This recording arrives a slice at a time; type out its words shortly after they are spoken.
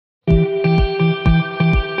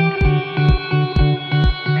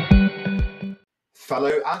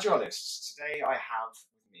Fellow Agilists, today I have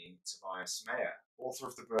with me Tobias Mayer, author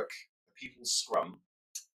of the book The Peoples Scrum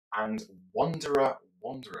and Wanderer,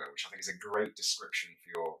 which I think is a great description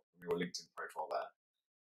for your LinkedIn profile there.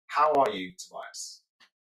 How are you, Tobias?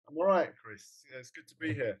 I'm all right, Chris. Yeah, it's good to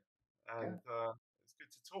be here, and it's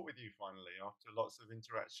good to talk with you finally after lots of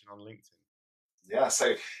interaction on LinkedIn. Yeah,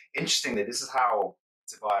 so interestingly, this is how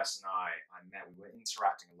Tobias and I met. We were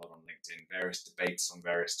interacting a lot on LinkedIn, various debates on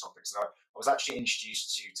various topics. I was actually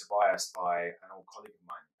introduced to Tobias by an old colleague of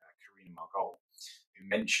mine, Karina Margol, who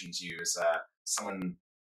mentions you as someone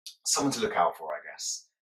to look out for, I guess.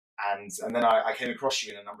 And then I came across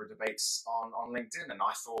you in a number of debates on LinkedIn, and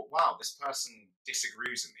I thought, wow, this person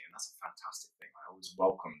disagrees with me, and that's a fantastic thing. I always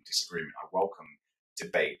welcome disagreement. I welcome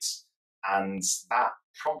debate, and that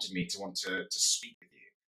prompted me to want to speak with you.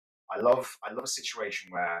 I love a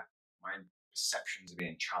situation where my perceptions are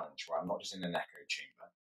being challenged, where I'm not just in an echo chamber,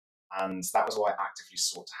 and that was why I actively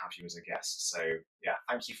sought to have you as a guest. So yeah,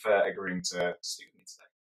 thank you for agreeing to speak with me today.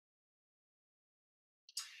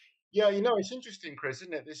 Yeah, it's interesting, Chris,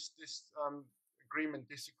 isn't it? This agreement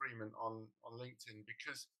disagreement on LinkedIn,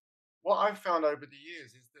 because what I've found over the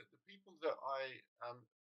years is that the people that I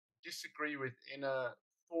disagree with in a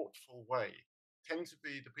thoughtful way tend to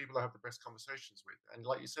be the people I have the best conversations with. And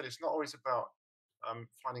like you said, it's not always about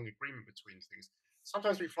finding agreement between things.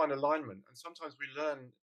 Sometimes we find alignment, and sometimes we learn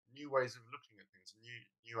new ways of looking at things,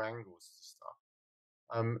 new angles to stuff.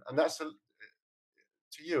 And that's to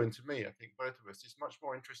you and to me, I think both of us, is much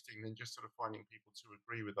more interesting than just sort of finding people to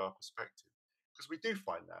agree with our perspective, because we do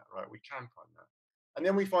find that, right? We can find that. And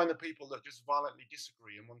then we find the people that just violently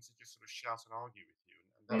disagree and want to just sort of shout and argue with you,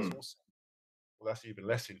 and that's also, well, that's even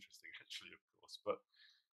less interesting, actually, of course. But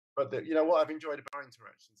what I've enjoyed about our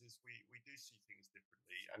interactions is we do see things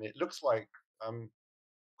differently, and it looks like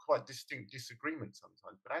quite distinct disagreement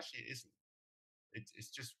sometimes, but actually it isn't.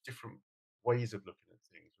 It's just different ways of looking at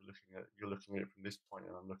things. You're looking at it from this point,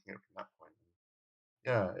 and I'm looking at it from that point. And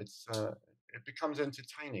yeah, it becomes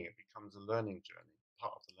entertaining. It becomes a learning journey,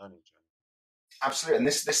 part of the learning journey. Absolutely, and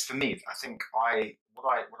this for me, I think what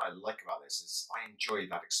I like about this is I enjoy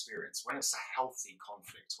that experience when it's a healthy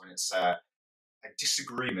conflict, when it's a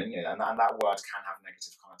disagreement, and that word can have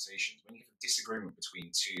negative connotations. When you have a disagreement between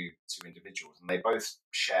two individuals and they both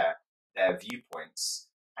share their viewpoints,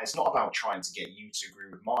 and it's not about trying to get you to agree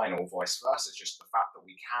with mine or vice versa. It's just the fact that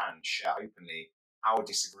we can share openly our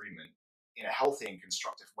disagreement in a healthy and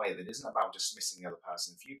constructive way that isn't about dismissing the other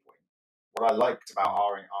person's viewpoint. What I liked about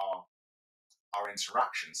our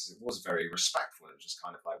interactions is it was very respectful. It was just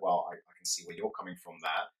kind of like, well, I can see where you're coming from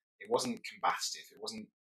there. It wasn't combative.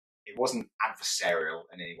 It wasn't adversarial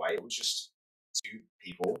in any way. It was just two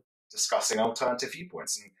people discussing alternative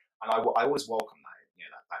viewpoints, and I always welcome that.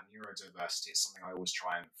 That neurodiversity is something I always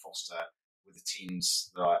try and foster with the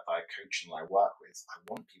teams that I coach and that I work with. I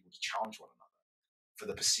want people to challenge one another for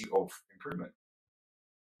the pursuit of improvement.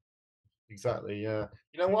 Exactly. Yeah.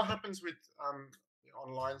 What happens with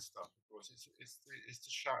online stuff, of course, it's the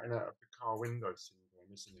shouting out of the car window syndrome,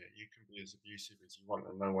 isn't it? You can be as abusive as you want,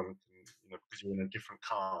 and no one can, because you're in a different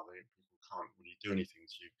car, people can't really do anything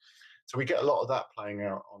to you. So we get a lot of that playing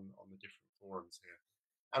out on the different forums here.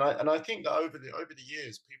 And I think that over the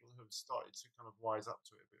years, people have started to kind of wise up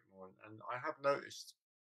to it a bit more. And I have noticed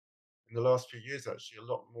in the last few years, actually, a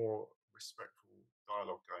lot more respectful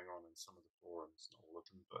dialogue going on in some of the forums, not all of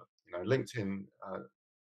them, but LinkedIn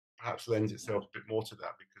perhaps lends itself a bit more to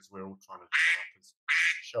that, because we're all trying to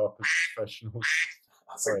show up as professionals.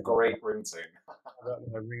 That's a great ringtone.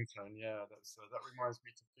 That ringtone, yeah. That reminds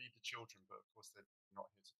me to feed the children, but of course they're not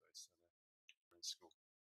here today, so they're in school.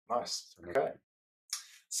 Nice. Okay.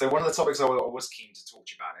 So one of the topics I was keen to talk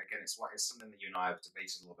to you about, and again, it's something that you and I have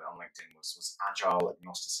debated a little bit on LinkedIn, was Agile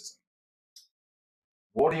Agnosticism.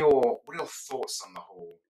 What are your thoughts on the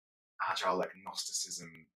whole Agile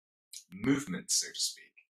Agnosticism movement, so to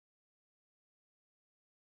speak?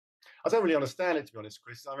 I don't really understand it, to be honest,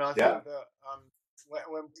 Chris. I mean, I think that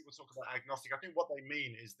when people talk about agnostic, I think what they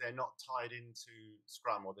mean is they're not tied into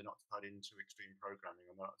Scrum, or they're not tied into extreme programming,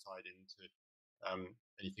 or not tied into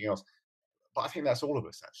anything else. But I think that's all of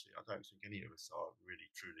us, actually. I don't think any of us are really,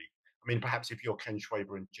 truly. I mean, perhaps if you're Ken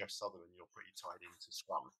Schwaber and Jeff Sutherland, you're pretty tied into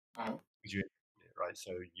Scrum, right?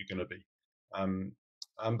 So you're going to be.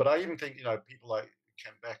 But I even think, people like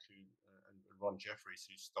Kent Beck and Ron Jeffries,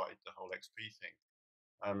 who started the whole XP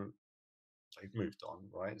thing, they've moved on,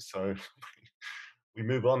 right? So we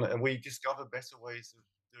move on, and we discover better ways of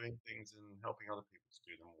doing things and helping other people to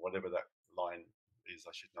do them, whatever that line is.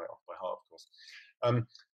 I should know it off by heart, of course.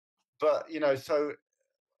 But so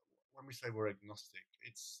when we say we're agnostic,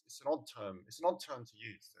 it's an odd term. It's an odd term to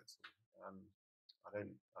use. I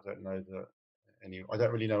don't know that I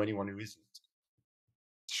don't really know anyone who isn't.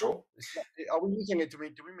 Sure. Are we using it? Do we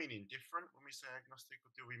mean indifferent when we say agnostic,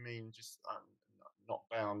 or do we mean just not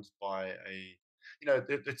bound by a?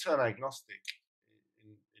 The term agnostic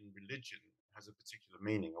in religion has a particular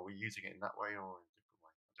meaning. Are we using it in that way or in a different way?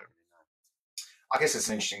 I don't really know. I guess it's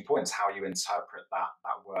an interesting point how you interpret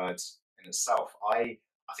that word in itself. I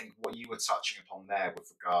think what you were touching upon there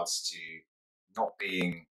with regards to not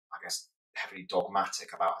being, I guess, heavily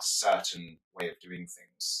dogmatic about a certain way of doing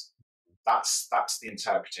things. That's the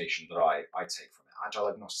interpretation that I take from it. Agile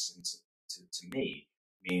agnosticism to me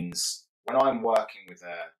means when I'm working with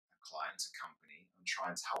a client, a company, I'm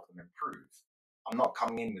trying to help them improve. I'm not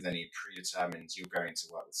coming in with any predetermined you're going to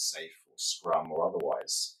work with Safe or Scrum or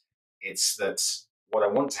otherwise. It's that what I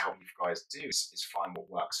want to help you guys do is find what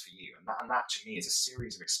works for you. And that to me is a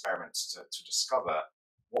series of experiments to discover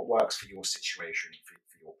what works for your situation, for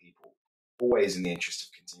your people, always in the interest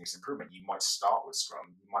of continuous improvement. You might start with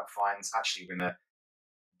Scrum. You might find actually we're going to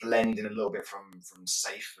blend in a little bit from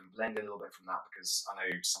Safe and blend in a little bit from that, because I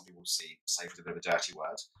know some people see Safe as a bit of a dirty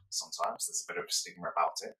word sometimes. There's a bit of stigma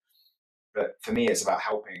about it. But for me, it's about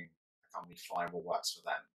helping a company find what works for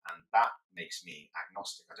them. And that makes me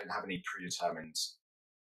agnostic. I don't have any predetermined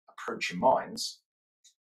approach in mind.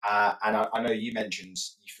 And I know you mentioned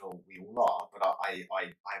you feel we all are, but I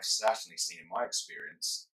have certainly seen in my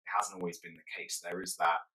experience, it hasn't always been the case. There is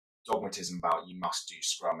that dogmatism about you must do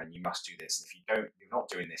Scrum and you must do this. And if you're not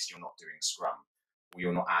doing this, you're not doing Scrum, or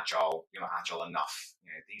you're not agile enough.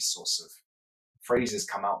 These sorts of phrases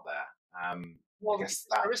come out there. Well, I guess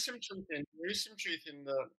that. there is some truth in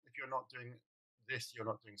the if you're not doing this, you're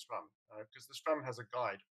not doing Scrum, because the Scrum has a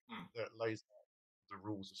guide that lays out the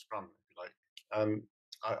rules of Scrum, if you like.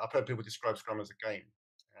 I've heard people describe Scrum as a game,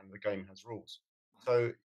 and the game has rules.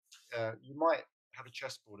 So you might have a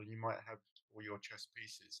chessboard, and you might have all your chess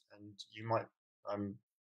pieces, and you might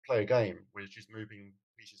play a game which is moving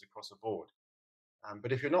pieces across a board.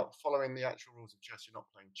 But if you're not following the actual rules of chess, you're not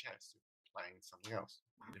playing chess. You're playing something else,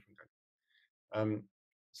 a different game.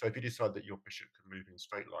 So if you decide that your bishop can move in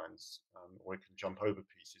straight lines, or it can jump over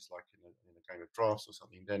pieces like in a game of drafts or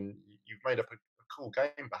something, then you've made up a cool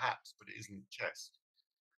game perhaps, but it isn't chess.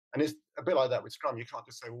 And it's a bit like that with Scrum. You can't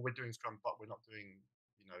just say, well, we're doing Scrum, but we're not doing,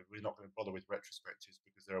 we're not going to bother with retrospectives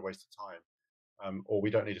because they're a waste of time. Or we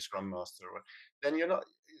don't need a Scrum Master. Then you're not,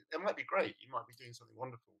 it might be great. You might be doing something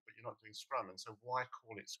wonderful, but you're not doing Scrum. And so why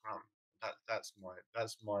call it Scrum? That's my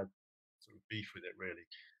sort of beef with it, really.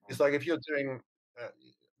 It's like if you're doing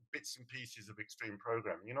bits and pieces of extreme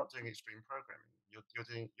programming, you're not doing extreme programming. You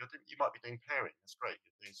might be doing pairing. That's great.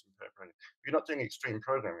 You're doing some pair programming. But you're not doing extreme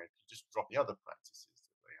programming. You just drop the other practices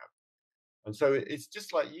that they have. And so it's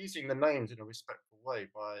just like using the names in a respectful way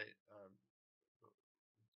by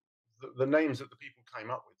the names that the people came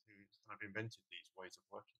up with who kind of invented these ways of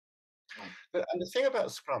working. And the thing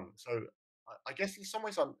about Scrum, so I guess in some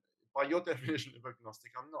ways, by your definition of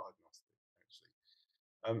agnostic, I'm not agnostic,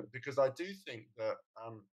 actually, because I do think that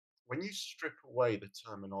when you strip away the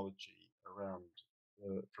terminology around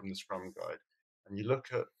from the Scrum Guide and you look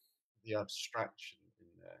at the abstraction in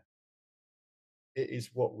there, it is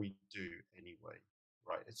what we do anyway,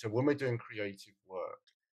 right? So when we're doing creative work,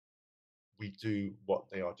 we do what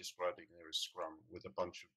they are describing there as Scrum with a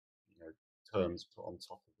bunch of terms put on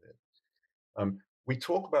top of it. We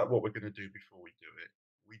talk about what we're going to do before we do it.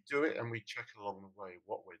 We do it and we check along the way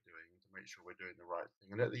what we're doing to make sure we're doing the right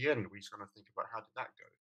thing. And at the end, we just kind of think about how did that go?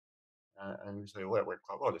 And we say, well, it went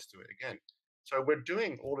quite well, let's do it again. So we're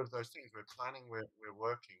doing all of those things. We're planning, we're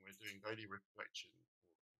working, we're doing daily reflection,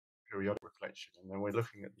 periodic reflection, and then we're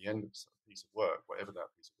looking at the end of a piece of work, whatever that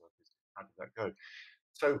piece of work is, how did that go?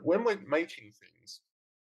 So when we're making things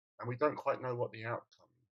and we don't quite know what the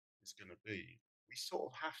outcome is going to be, we sort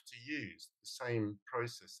of have to use the same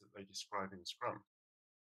process that they describe in Scrum.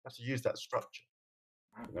 We have to use that structure.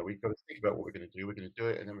 We've got to think about what we're going to do. We're going to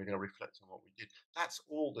do it, and then we're going to reflect on what we did. That's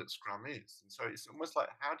all that Scrum is. And so it's almost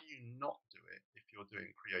like, how do you not do it if you're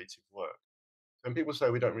doing creative work? When people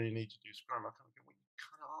say we don't really need to do Scrum, I kind of think, well, you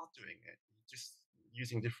kind of are doing it. You're just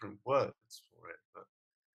using different words for it. But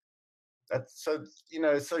that's so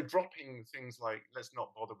dropping things like let's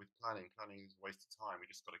not bother with planning. Planning is a waste of time.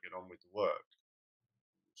 We just got to get on with the work.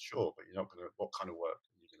 Sure, but you're not going to. What kind of work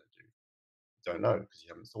are you going to do? You don't know because you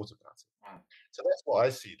haven't thought about it. So that's what I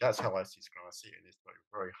see. That's how I see Scrum. I see it in this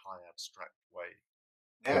very high abstract way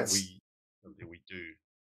that we do.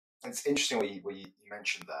 It's interesting what you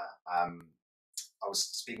mentioned there. I was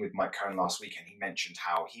speaking with Mike Cohen last week, and he mentioned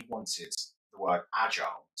how he wanted the word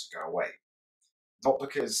agile to go away, not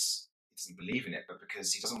because he doesn't believe in it, but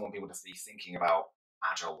because he doesn't want people to be thinking about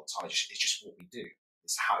agile all the time. It's just what we do.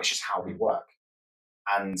 It's just how we work.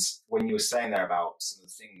 And when you were saying there about some of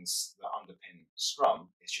the things that underpin Scrum,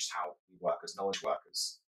 it's just how we work as knowledge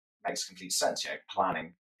workers. Makes complete sense.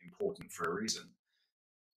 Planning important for a reason.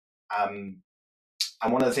 And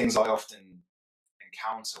one of the things I often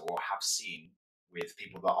encounter or have seen with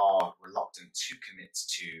people that are reluctant to commit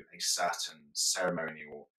to a certain ceremony,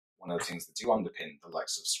 or one of the things that do underpin the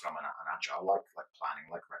likes of Scrum and Agile, like planning,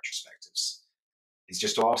 like retrospectives, is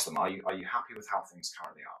just to ask them, are you happy with how things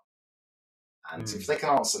currently are? And if they can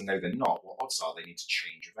answer no, they're not, well, odds are they need to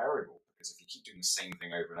change a variable, because if you keep doing the same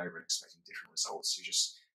thing over and over and expecting different results, you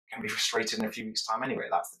just can be frustrated in a few weeks' time anyway.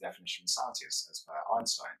 That's the definition of insanity, as per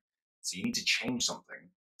Einstein. So you need to change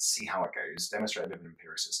something, see how it goes, demonstrate a bit of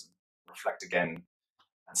empiricism, reflect again,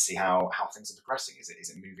 and see how things are progressing. Is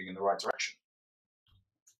it moving in the right direction?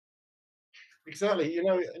 Exactly. And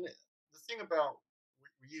the thing about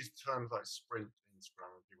we use terms like sprint in Scrum,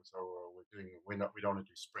 and people say, "Oh, we don't want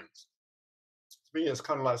to do sprints." To me, it's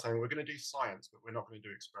kind of like saying we're going to do science, but we're not going to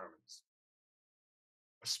do experiments.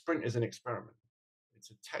 A sprint is an experiment. It's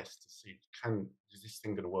a test to see is this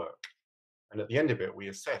thing going to work. And at the end of it, we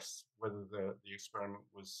assess whether the experiment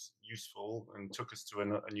was useful and took us to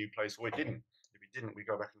a new place, or it didn't. If it didn't, we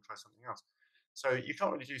go back and try something else. So you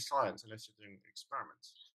can't really do science unless you're doing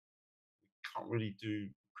experiments. You can't really do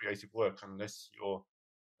creative work unless you're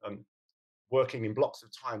working in blocks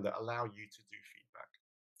of time that allow you to do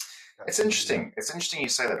feedback. It's interesting. It's interesting you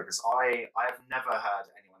say that, because I have never heard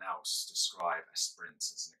anyone else describe a sprint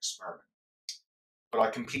as an experiment. But I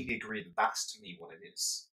completely agree that that's, to me, what it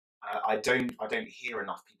is. I don't hear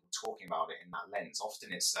enough people talking about it in that lens.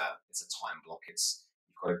 Often it's a time block. It's,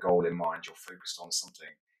 you've got a goal in mind. You're focused on something,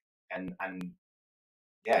 and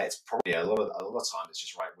yeah, it's probably a lot of times it's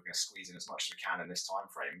just right. We're going to squeeze in as much as we can in this time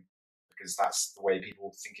frame, because that's the way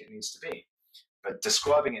people think it needs to be. But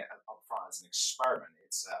describing it up front as an experiment,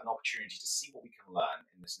 it's an opportunity to see what we can learn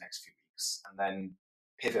in this next few weeks, and then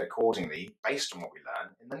pivot accordingly based on what we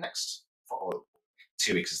learn in the next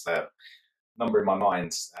 2 weeks is the number in my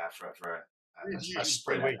mind for a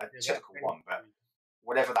sprint, a typical one. But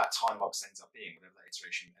whatever that time box ends up being, whatever that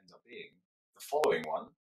iteration ends up being, the following one,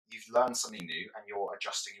 you've learned something new and you're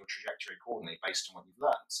adjusting your trajectory accordingly based on what you've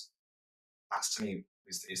learned. That's, to me,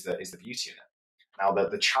 is the beauty in it. Now,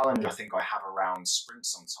 the challenge I think I have around sprint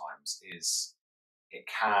sometimes is it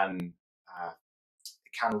can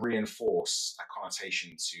reinforce a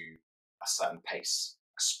connotation to a certain pace.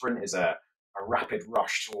 A sprint is a rapid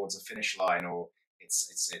rush towards a finish line, or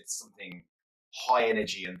it's something high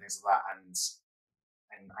energy and things like that, and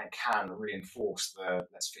can reinforce the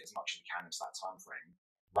let's fit as much as we can into that time frame,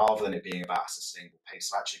 rather than it being about a sustainable pace.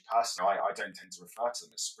 So actually, personally, I don't tend to refer to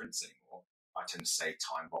them as sprints anymore. I tend to say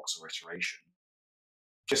time box or iteration,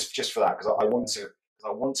 just for that, because I want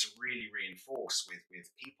to really reinforce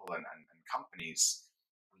with people and companies.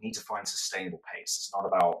 We need to find sustainable pace. It's not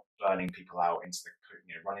about burning people out into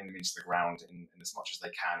running them into the ground in as much as they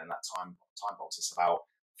can in that time box. It's about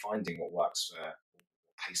finding what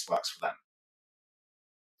pace works for them.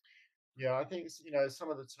 Yeah, I think some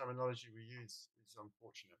of the terminology we use is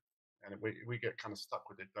unfortunate, and we get kind of stuck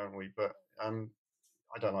with it, don't we? But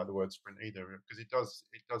I don't like the word sprint either, because it does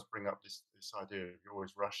bring up this idea of you're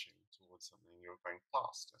always rushing towards something. You're going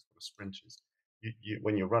fast. That's what a sprint is.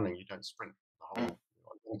 When you're running, you don't sprint the whole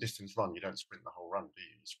long distance run. You don't sprint the whole run, do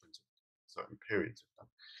you? You sprint at certain periods of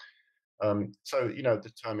time. So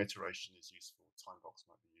the term iteration is useful. Time box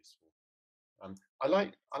might be useful. I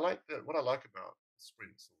like what I like about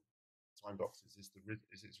sprints or time boxes is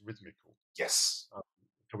it's rhythmical. Yes.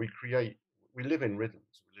 So we live in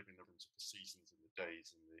rhythms. We live in the rhythms of the seasons and the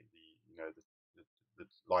days and the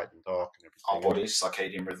light and dark and everything. Our bodies,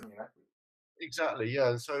 circadian rhythm, Exactly, yeah.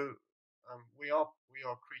 And so we are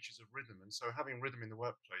creatures of rhythm, and so having rhythm in the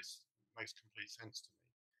workplace makes complete sense to me.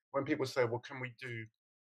 When people say, "Well,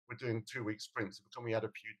 we're doing 2-week sprints, but can we add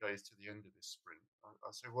a few days to the end of this sprint?"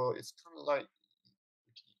 I say, well, it's kind of like,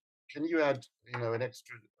 can you add an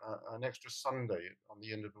extra Sunday on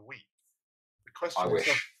the end of the week? The question I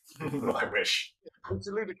wish. I wish. It's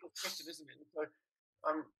a ludicrous question, isn't it? So,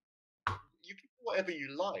 you can do whatever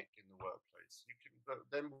you like in the workplace. But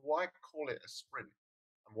then why call it a sprint?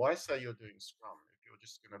 And why say you're doing Scrum if you're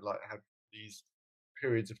just going to have these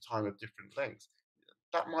periods of time of different lengths?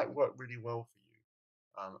 That might work really well for you.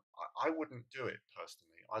 I wouldn't do it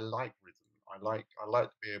personally. I like rhythm. I like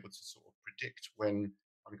to be able to sort of predict when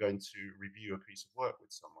I'm going to review a piece of work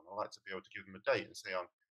with someone. I like to be able to give them a date and say on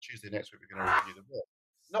Tuesday next week we're going to review the work.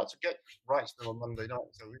 Not to get right to them on Monday night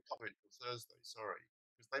and say we can't do it till Thursday, sorry,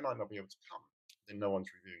 because they might not be able to come. Then no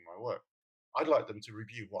one's reviewing my work. I'd like them to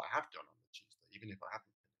review what I have done on the Tuesday, even if I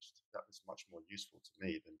haven't finished. That was much more useful to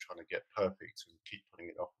me than trying to get perfect and keep putting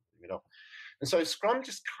it off and putting it off. And so Scrum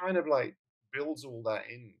just kind of like builds all that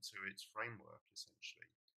into its framework, essentially,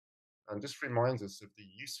 and just reminds us of the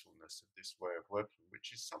usefulness of this way of working,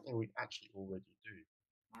 which is something we actually already do.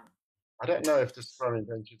 I don't know if the Scrum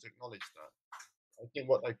inventors acknowledge that. I think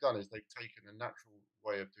what they've done is they've taken a natural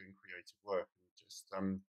way of doing creative work and just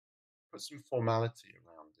put some formality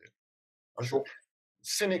around it. Sure.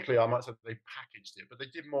 Cynically, I might say they packaged it, but they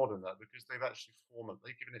did more than that because they've actually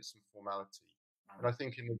they've given it some formality. And I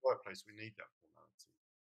think in the workplace we need that formality.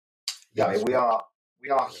 Yeah, I mean, we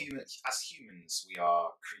are humans. As humans, we are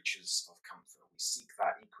creatures of comfort. We seek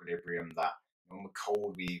that equilibrium. That when we're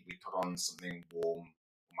cold, we put on something warm.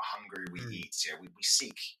 When we're hungry, we eat. Yeah, we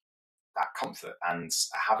seek that comfort, and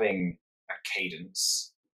having a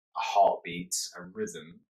cadence, a heartbeat, a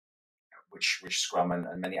rhythm, which Scrum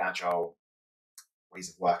and many agile ways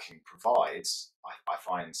of working provides, I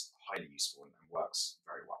find highly useful and works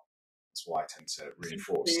very well. That's why I tend to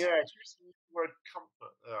reinforce. Yeah, it's using the word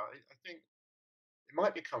comfort. I think it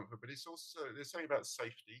might be comfort, but it's also there's something about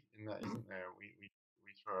safety in that, isn't there? We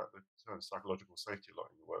throw out the term psychological safety a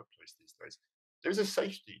lot in the workplace these days. There is a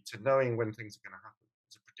safety to knowing when things are going to happen.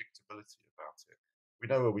 There's a predictability about it. We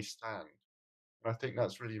know where we stand, and I think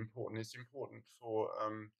that's really important. It's important for a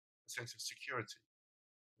sense of security.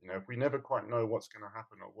 You know, if we never quite know what's going to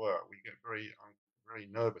happen at work, we get very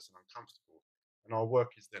nervous and uncomfortable, and our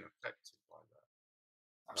work is then affected by that.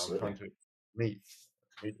 I'm trying to meet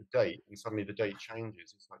a date, and suddenly the date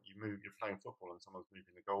changes. It's like you're playing football, and someone's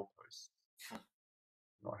moving the goalposts.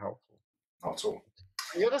 Not helpful. Not at all.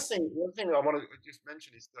 The other thing that I want to just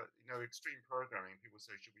mention is that extreme programming. People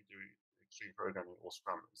say, should we do extreme programming or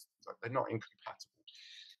Scrum? Like they're not incompatible.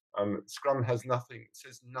 Scrum says nothing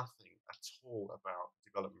at all about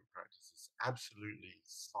development practices. Absolutely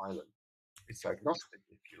silent. It's agnostic,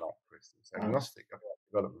 if you like, Chris. It's agnostic about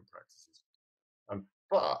development practices.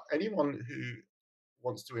 But anyone who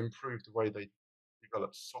wants to improve the way they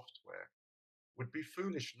develop software would be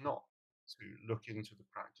foolish not to look into the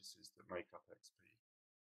practices that make up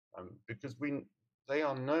XP, because they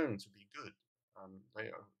are known to be good. They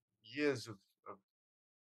are years of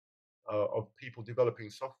people developing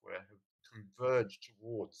software have converged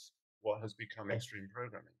towards what has become extreme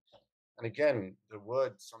programming. And again, the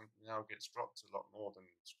word now gets dropped a lot more than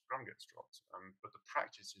Scrum gets dropped, but the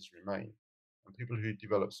practices remain. And people who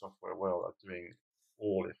develop software well are doing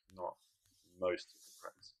all, if not most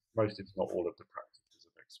if not all of the practices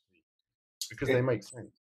of XP, because they make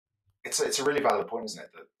sense. It's a really valid point, isn't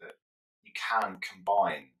it? That you can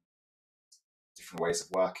combine different ways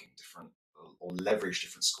of working, or leverage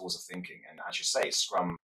different schools of thinking. And as you say,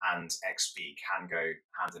 Scrum and XP can go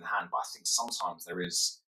hand in hand. But I think sometimes there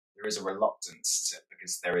is a reluctance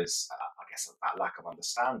because there is, I guess, that lack of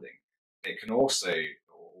understanding. It can also,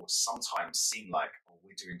 or sometimes, seem like, oh,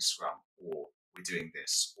 we're doing Scrum, or we're doing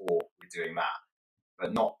this, or we're doing that,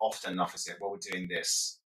 but not often enough is it, well, we're doing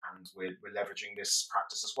this and we're leveraging this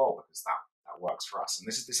practice as well because that works for us. And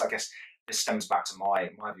this I guess this stems back to my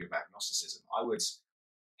view of agnosticism. I would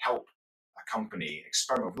help a company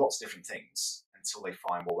experiment with lots of different things until they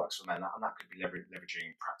find what works for them, and that could be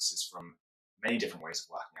leveraging practices from many different ways of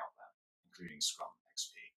working out there, including Scrum,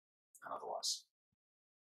 XP, and otherwise.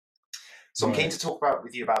 So I'm keen to talk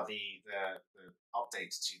with you about the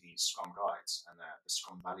updates to the Scrum guides and the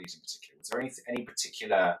Scrum values in particular. Was there any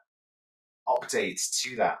particular updates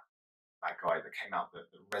to that guide that came out that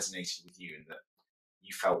resonated with you and that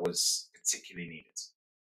you felt was particularly needed?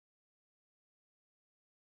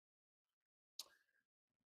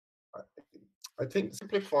 I think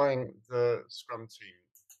simplifying the Scrum team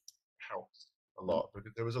helped a lot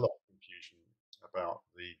because there was a lot of confusion about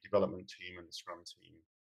the development team and the Scrum team,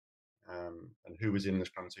 and who was in the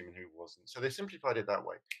Scrum team and who wasn't. So they simplified it that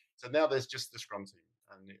way. So now there's just the Scrum team,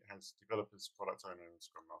 and it has developers, product owner, and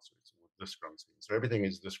Scrum master. It's the Scrum team. So everything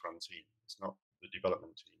is the Scrum team. It's not the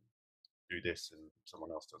development team. Do this and someone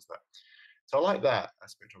else does that. So I like that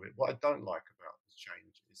aspect of it. What I don't like about the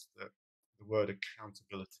change is that the word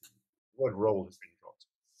accountability, the word role has been dropped.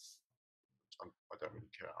 I don't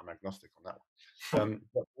really care. I'm agnostic on that one.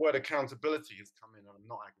 But the word accountability has come in, and I'm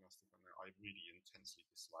not agnostic on that. I really intensely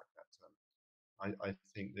dislike that term. I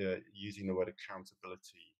think that using the word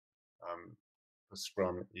accountability for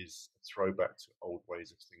Scrum is a throwback to old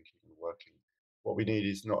ways of thinking and working. What we need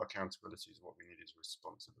is not accountability. What we need is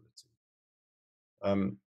responsibility.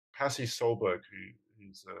 Pasi Solberg,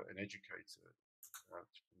 who's an educator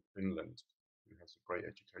in Finland, who has a great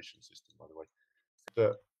education system, by the way,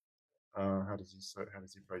 that how does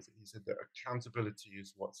he phrase it? He said that accountability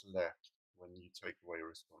is what's left when you take away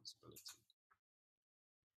responsibility.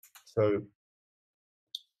 So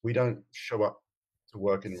we don't show up to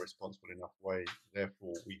work in a responsible enough way.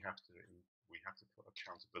 Therefore, we have to put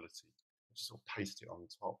accountability, just sort of paste it on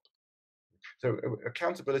top. So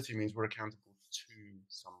accountability means we're accountable to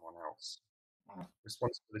someone else.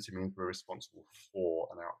 Responsibility means we're responsible for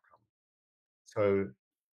an outcome. So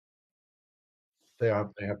they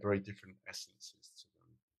have very different essences to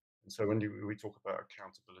them. And so when we talk about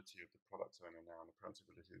accountability of the product owner now and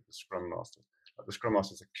accountability of the Scrum Master, like the Scrum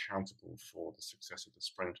Master is accountable for the success of the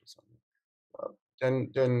sprint or something.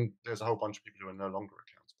 Then there's a whole bunch of people who are no longer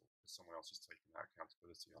accountable because someone else is taking that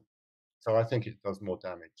accountability on. So I think it does more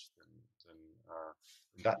damage than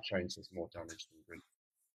that change does more damage than good.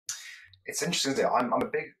 It's interesting that I'm a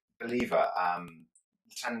big believer.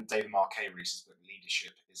 Lieutenant David Marquet releases book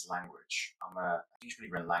Leadership is Language. I'm a huge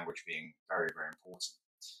believer in language being very, very important.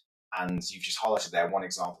 And you've just highlighted there one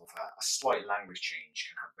example of a slight language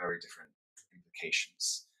change can have very different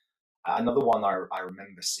implications. Another one I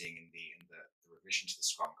remember seeing in the revision to the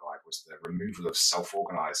Scrum Guide was the removal of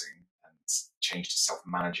self-organizing and change to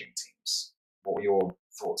self-managing teams. What were your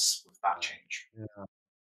thoughts with that change? Yeah.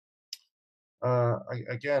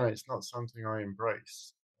 Again, it's not something I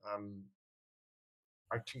embrace.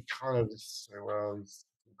 I can kind of say, well, it's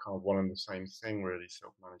kind of one and the same thing, really,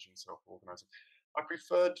 self-managing, self-organizing. I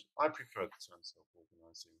prefer the term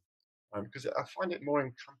self-organizing because I find it more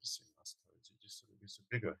encompassing, I suppose. It's a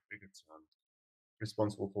bigger term,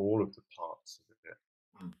 responsible for all of the parts of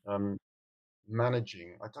it.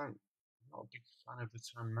 Managing, I'm not a big fan of the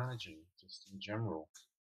term managing, just in general.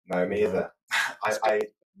 No, me either.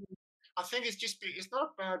 I think it's not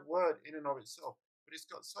a bad word in and of itself, but it's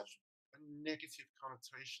got such a negative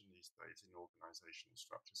connotation these days in organizational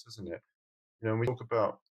structures, isn't it? When we talk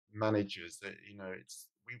about managers, that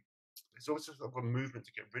there's also sort of a movement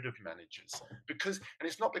to get rid of managers and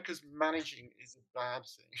it's not because managing is a bad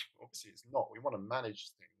thing. Obviously, it's not. We want to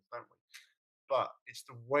manage things, don't we? But it's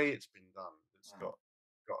the way it's been done that's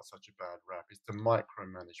got such a bad rap. It's the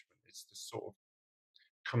micromanagement. It's the sort of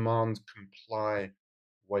command comply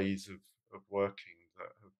ways of working that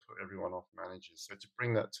have put everyone off managers. So to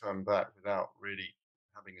bring that term back without really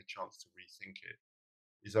having a chance to rethink it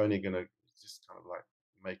is only going to just kind of like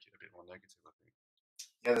make it a bit more negative, I think.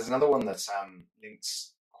 Yeah, there's another one that's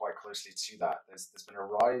linked quite closely to that. There's been a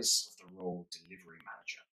rise of the role delivery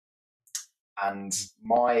manager. And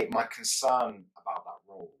my concern about that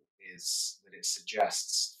role is that it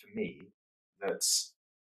suggests for me that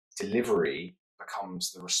delivery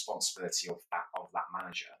becomes the responsibility of that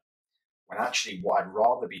manager, when actually what I'd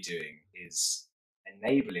rather be doing is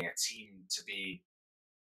enabling a team to be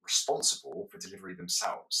responsible for delivery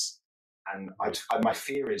themselves. And my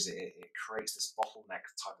fear is it creates this bottleneck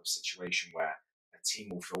type of situation where a team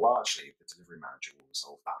will feel, well, actually, the delivery manager will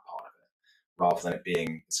resolve that part of it, rather than it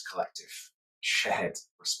being this collective shared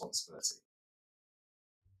responsibility.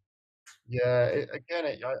 Yeah,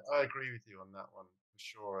 I agree with you on that one for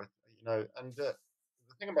sure. And the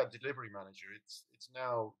thing about delivery manager, it's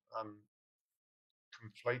now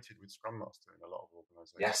conflated with Scrum Master in a lot of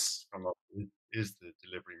organizations. Yes. Scrum Master is the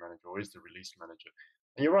delivery manager or is the release manager.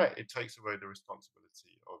 And you're right, it takes away the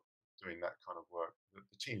responsibility of doing that kind of work.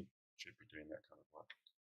 The team should be doing that kind of work.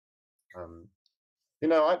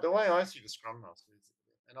 The way I see the Scrum Master is,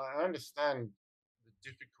 and I understand the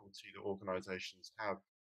difficulty that organizations have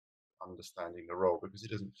understanding the role because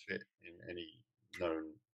it doesn't fit in any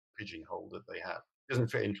known pigeonhole that they have. It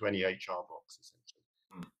doesn't fit into any HR box, essentially.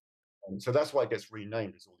 So that's why it gets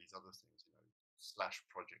renamed as all these other things, slash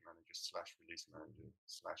project manager, slash release manager,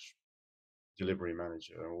 slash delivery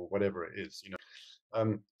manager, or whatever it is,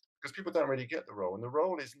 because people don't really get the role. And the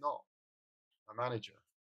role is not a manager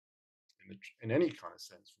in any kind of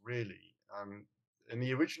sense, really. In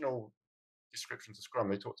the original descriptions of Scrum,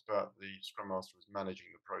 they talked about the Scrum Master as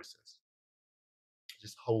managing the process,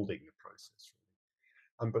 just holding the process,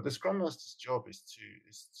 really. But the Scrum Master's job is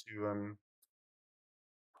to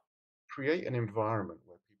create an environment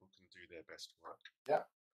where people can do their best work. Yeah.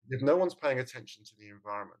 If no one's paying attention to the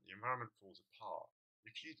environment falls apart.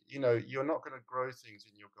 If you're not going to grow things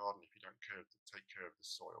in your garden if you don't take care of the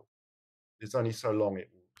soil. There's only so long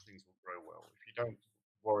things will grow well. If you don't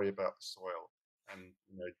worry about the soil and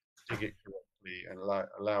dig it correctly and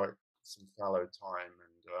allow it some fallow time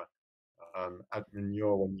and add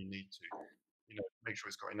manure when you need to, make sure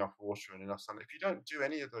it's got enough water and enough sun. If you don't do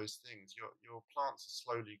any of those things, your plants are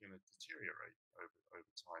slowly going to deteriorate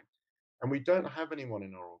over time. And we don't have anyone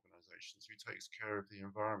in our organizations who takes care of the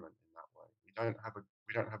environment in that way. We don't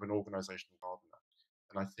have an organizational gardener.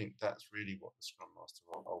 And I think that's really what the Scrum Master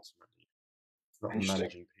ultimately is. It's not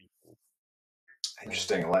managing people.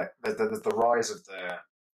 Interesting. Like there's the rise of the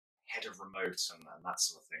head of remote and that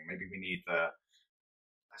sort of thing. Maybe we need the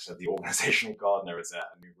organizational gardener as a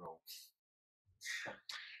new role.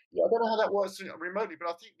 Yeah, I don't know how that works remotely,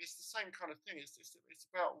 but I think it's the same kind of thing. It's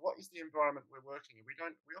about what is the environment we're working in. We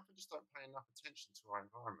often just don't pay enough attention to our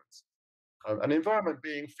environments. An environment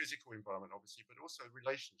being physical environment, obviously, but also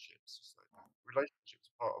relationships. So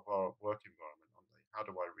relationships are part of our work environment, aren't they? How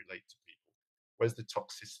do I relate to people? Where's the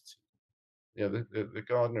toxicity? The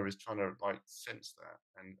gardener is trying to like sense that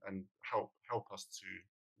and help us to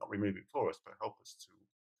not remove it for us, but help us to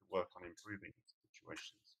work on improving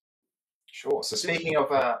situations. Sure. So speaking of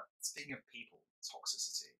people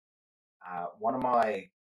toxicity, one of my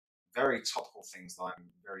very topical things that I'm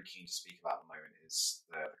very keen to speak about at the moment is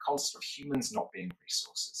the concept of humans not being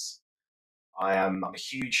resources. I'm a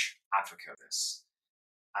huge advocate of this,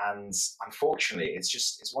 and unfortunately,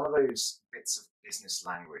 it's one of those bits of business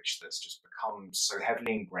language that's just become so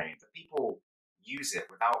heavily ingrained that people use it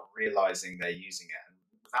without realizing they're using it and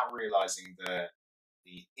without realizing the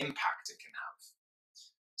impact it can have.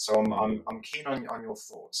 So I'm keen on your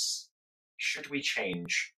thoughts. Should we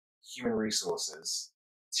change human resources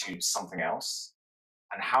to something else?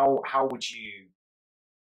 And how would you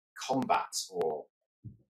combat or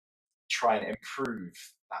try and improve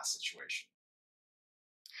that situation?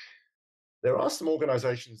 There are some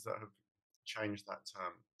organisations that have changed that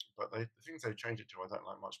term, but the things they've changed it to, I don't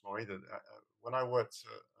like much more either. When I worked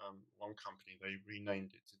at one company, they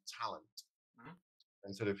renamed it to talent. Mhm.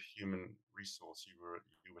 Instead of human resource, you were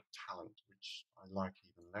talent, which I like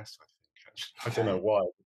even less. I think actually. I don't know why.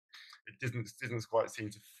 It didn't quite seem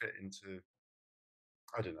to fit into.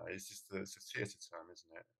 I don't know. It's just it's a theatre term,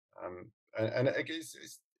 isn't it? And it's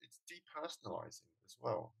depersonalising as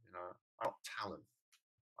well. You know, I'm talent.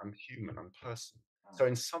 I'm human. I'm person. So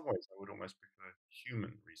in some ways, I would almost prefer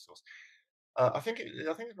human resource. I think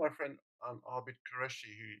it's my friend Abid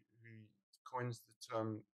Qureshi who coins the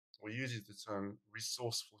term or uses the term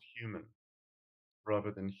resourceful human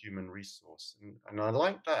rather than human resource, and I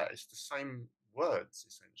like that. It's the same words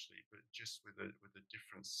essentially, but just with a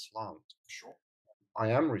different slant. Sure. I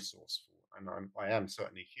am resourceful, and I am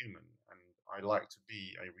certainly human, and I like to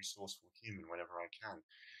be a resourceful human whenever I can.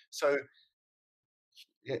 So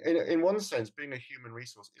in one sense, being a human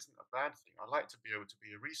resource isn't a bad thing. I like to be able to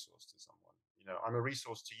be a resource to someone. You know, I'm a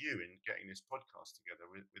resource to you in getting this podcast together.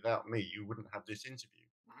 Without me, you wouldn't have this interview.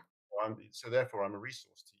 So therefore, I'm a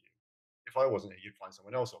resource to you. If I wasn't here, you'd find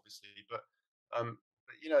someone else, obviously. But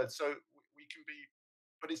you know, so we can be,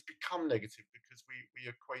 but it's become negative because we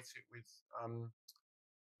equate it with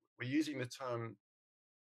we're using the term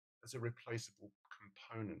as a replaceable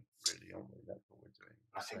component, really, aren't we? That's what we're doing.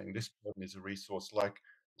 We're saying this person is a resource, like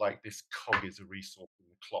this cog is a resource in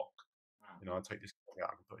the clock. You know, I take this cog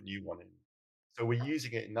out and put a new one in. So we're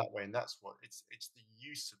using it in that way, and that's what it's the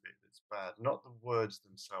use of it that's bad, not the words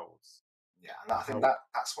themselves. Yeah, and I think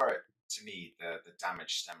that's where it, to me, the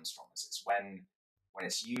damage stems from. Is it's when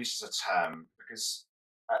it's used as a term, because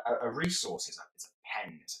a resource is a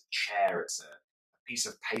pen, it's a chair, it's a piece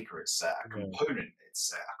of paper, it's a component,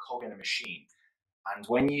 it's a cog in a machine. And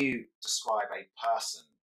when you describe a person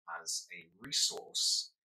as a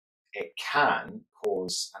resource, it can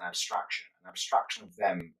cause an abstraction of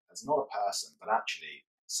them as not a person, but actually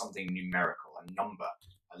something numerical, a number,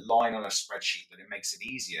 a line on a spreadsheet that it makes it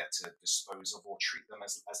easier to dispose of or treat them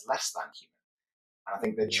as less than human. And I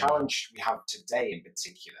think the challenge we have today in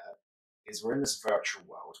particular is we're in this virtual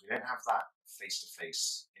world. We don't have that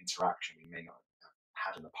face-to-face interaction we may not have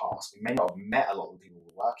had in the past. We may not have met a lot of the people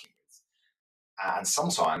we're working with. And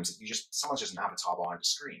sometimes someone's just an avatar behind a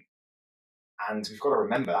screen. And we've got to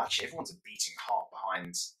remember, actually, everyone's a beating heart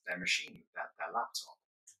behind their machine, their laptop.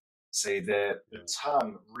 So the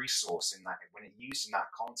term resource in that, when it's used in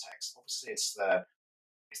that context, obviously it's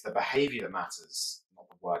the behavior that matters, not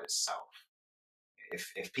the word itself.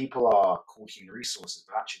 If people are called human resources,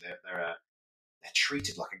 but actually they're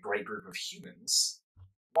treated like a great group of humans,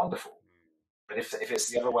 wonderful. But if it's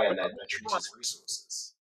the other way and they're treated as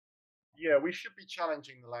resources. Yeah, we should be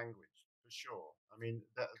challenging the language for sure. I mean,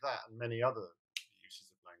 that and many other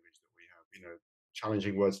uses of language that we have, you know,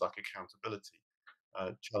 challenging words like accountability,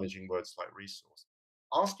 challenging words like resource.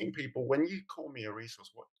 Asking people, when you call me a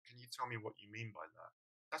resource, what can you tell me what you mean by that?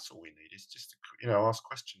 That's all we need is just to, you know, ask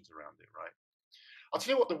questions around it, right? I'll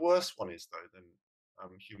tell you what the worst one is, though, than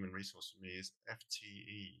human resource for me is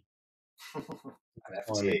FTE. An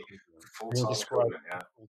FTE, full-time equivalent, yeah.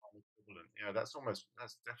 Full-time equivalent. Yeah, that's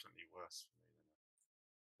definitely worse for me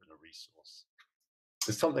than a resource.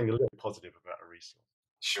 There's something a little positive about a resource.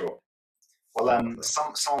 Sure. Well,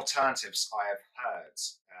 some alternatives I have heard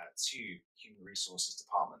to human resources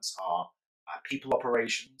departments are people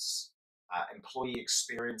operations, employee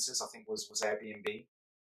experiences. I think was Airbnb.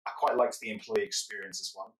 I quite liked the employee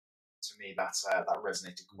experiences one. To me, that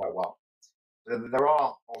resonated quite well. There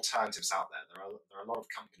are alternatives out there. There are a lot of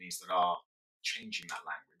companies that are changing that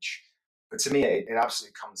language. But to me, it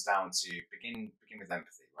absolutely comes down to begin with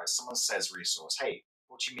empathy, right? Someone says resource. Hey,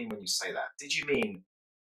 what do you mean when you say that? Did you mean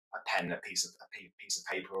a pen, a piece of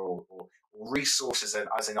paper, or resources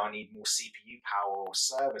as in I need more CPU power or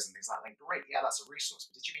servers and things like that? Great, yeah, that's a resource.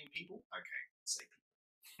 But did you mean people? Okay, say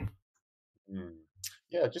people.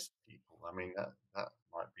 Yeah, just people. I mean, that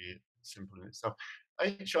might be simple in itself.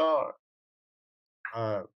 HR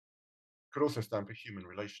could also stand for human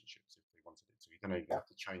relationships if they wanted it to. You don't even have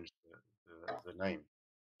to change the name.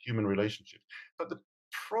 Human relationships. But the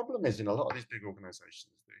problem is in a lot of these big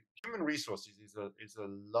organizations, the human resources is a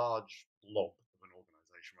large blob of an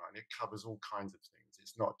organization, right? And it covers all kinds of things.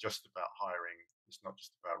 It's not just about hiring. It's not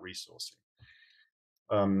just about resourcing.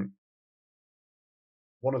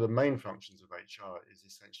 One of the main functions of HR is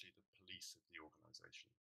essentially the police of the organization.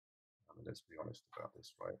 I mean, let's be honest about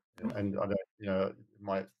this, right? And I don't, it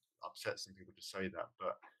might upset some people to say that,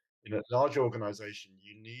 but in a large organization,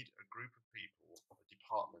 you need a group of people, a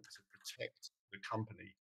department, to protect the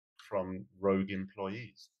company from rogue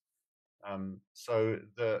employees. So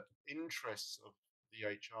the interests of the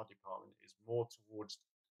HR department is more towards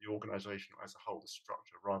the organization as a whole, the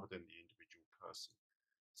structure, rather than the individual person.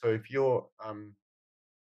 So if you're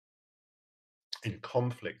in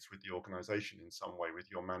conflict with the organization in some way, with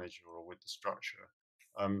your manager or with the structure,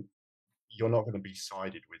 you're not going to be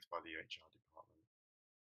sided with by the HR department.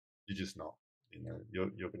 You're just not.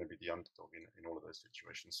 You're going to be the underdog in all of those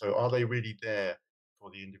situations. So are they really there for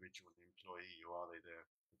the individual employee, or are they there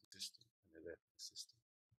for the system? And they're there for the system.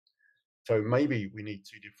 So maybe we need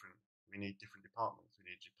different departments. We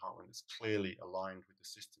need a department that's clearly aligned with the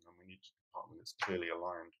system, and we need a department that's clearly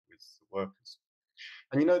aligned with the workers.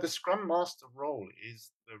 And the Scrum Master role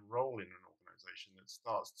is the role in an organization that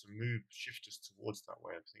starts to shift us towards that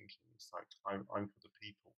way of thinking. It's like, I'm for the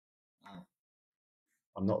people.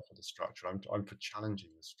 I'm not for the structure. I'm for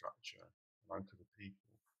challenging the structure. And I'm for the people.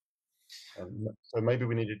 So maybe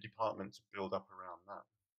we need a department to build up around that.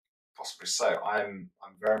 Possibly so. I'm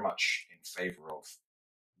very much in favour of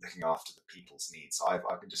looking after the people's needs. I've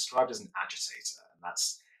been described as an agitator, and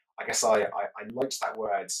that's, I guess I liked that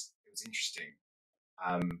word. It was interesting.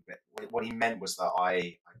 But what he meant was that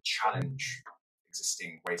I challenge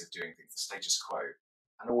existing ways of doing things, the status quo,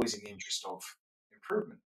 and always in the interest of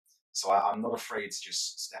improvement. So I'm not afraid to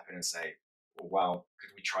just step in and say, "Oh, well, could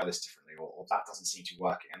we try this differently?" Or that doesn't seem to be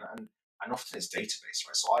working. And often it's database,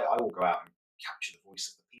 right? So I will go out and capture the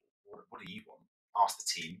voice of the people. What do you want? Ask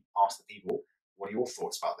the team, ask the people, what are your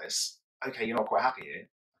thoughts about this? Okay, you're not quite happy here.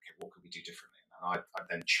 Okay, what could we do differently? And I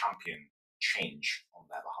then champion change on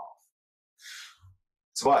their behalf.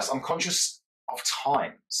 Tobias, I'm conscious of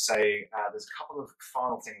time, so there's a couple of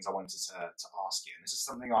final things I wanted to ask you, and this is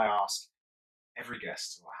something I ask every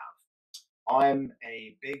guest who I have. I'm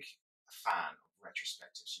a big fan of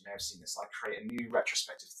retrospectives. You may have seen this. I create a new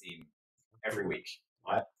retrospective theme every week,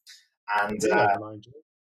 right? And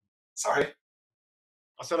sorry,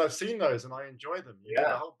 I said I've seen those and I enjoy them. You did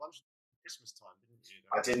a whole bunch at Christmas time, didn't you?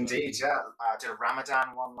 I did indeed. Yeah, I did a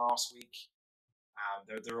Ramadan one last week.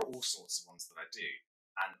 There are all sorts of ones that I do.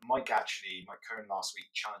 And Mike Cohen last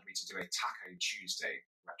week challenged me to do a Taco Tuesday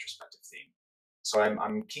retrospective theme. So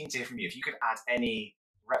I'm keen to hear from you. If you could add any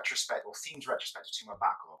retrospect or themed retrospective to my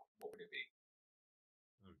backlog, what would it be?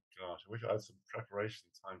 Oh gosh, I wish I had some preparation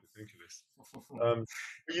time to think of this.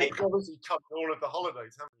 You've obviously covered all of the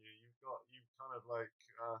holidays, haven't you? You've kind of like.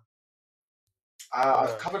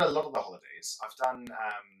 I've covered a lot of the holidays. I've done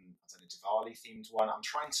a Diwali themed one. I'm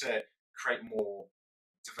trying to create more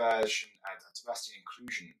diversity and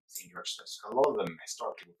inclusion themed retrospectives, because a lot of them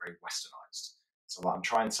historically were very westernized. So I'm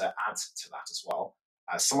trying to add to that as well.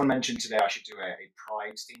 Someone mentioned today I should do a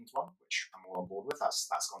Pride themed one, which I'm all on board with. That's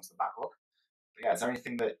gone to the backlog. But yeah, is there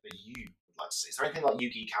anything that you would like to see? Is there anything like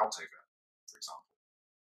you geek out over, for example?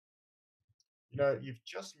 You've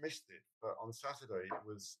just missed it, but on Saturday it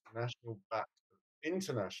was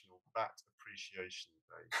International Bat Appreciation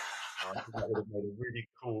Day. I think that would have made a really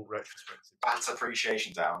cool retrospective. Bat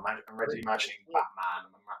Appreciation Day. I'm already imagining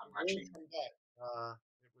Batman. I'm imagining.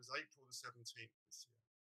 It was April the 17th this year.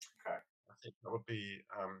 Okay. I think that would be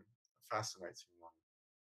a fascinating one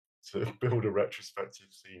to build a retrospective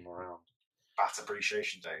theme around. Bat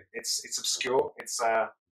Appreciation Day. It's obscure. It's a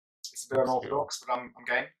bit unorthodox, but I'm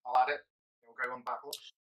game. I'll add it. It will go on the backlog.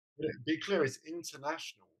 Be clear, it's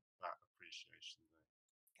International Bat Appreciation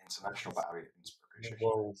Day. International Bat Appreciation Day.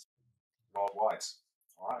 Worldwide.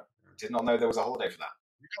 All right. Did not know there was a holiday for that.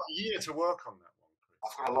 You've got a year to work on that one,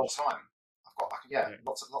 I've Chris. got a lot of time. Yeah, Yeah.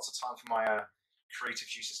 lots of time for my creative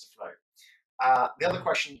juices to flow. The other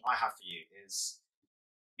question I have for you is: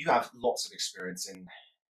 you have lots of experience in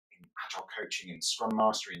agile coaching and scrum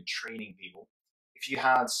mastery and training people. If you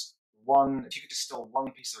if you could distill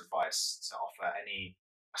one piece of advice to offer any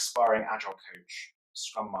aspiring agile coach,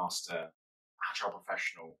 scrum master, agile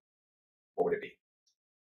professional, what would it be?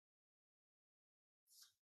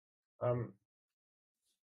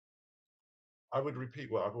 I would repeat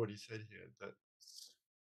what I've already said here, that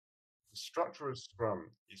the structure of Scrum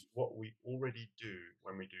is what we already do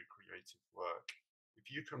when we do creative work. If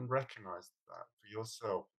you can recognize that for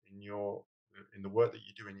yourself in the work that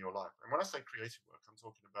you do in your life, and when I say creative work, I'm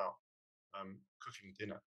talking about cooking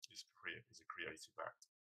dinner is a creative act.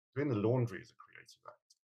 Doing the laundry is a creative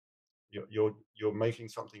act. You're making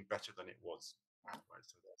something better than it was, right?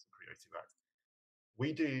 So that's a creative act.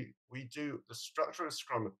 We do the structure of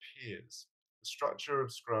Scrum appears. The structure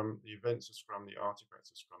of Scrum, the events of Scrum, the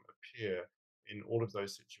artifacts of Scrum appear in all of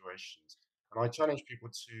those situations. And I challenge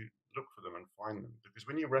people to look for them and find them, because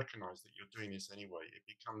when you recognize that you're doing this anyway, it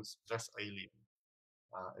becomes less alien.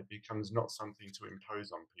 It becomes not something to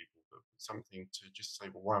impose on people, but something to just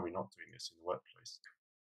say, well, why are we not doing this in the workplace?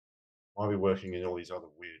 Why are we working in all these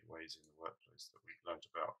other weird ways in the workplace that we've learned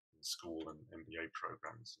about in school and MBA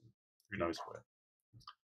programs and who knows where?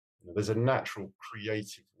 There's a natural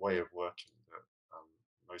creative way of working that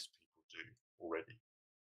most people do already,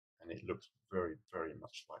 and it looks very, very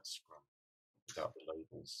much like Scrum without the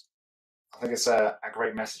labels. I think it's a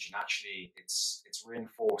great message, and actually, it's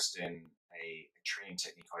reinforced in a training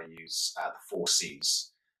technique I use, the 4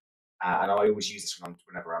 C's. And I always use this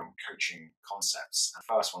whenever I'm coaching concepts. And the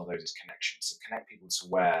first one of those is connection. So connect people to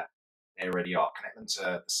where they already are. Connect them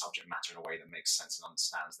to the subject matter in a way that makes sense and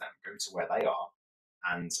understands them. Go to where they are.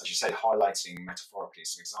 And as you say, highlighting metaphorically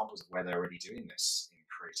some examples of where they're already doing this in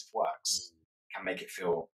creative works can make it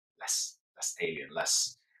feel less alien,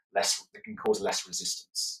 it can cause less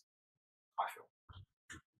resistance, I feel.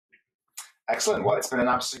 Excellent. Well, it's been an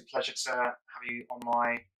absolute pleasure to have you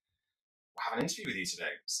on have an interview with you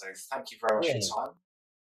today. So thank you very much for your time.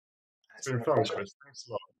 It's been fun, Chris. Thanks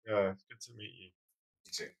a lot. Yeah, it's good to meet you.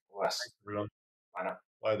 You too. All the best. Thanks, everyone. Bye now.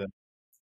 Bye then.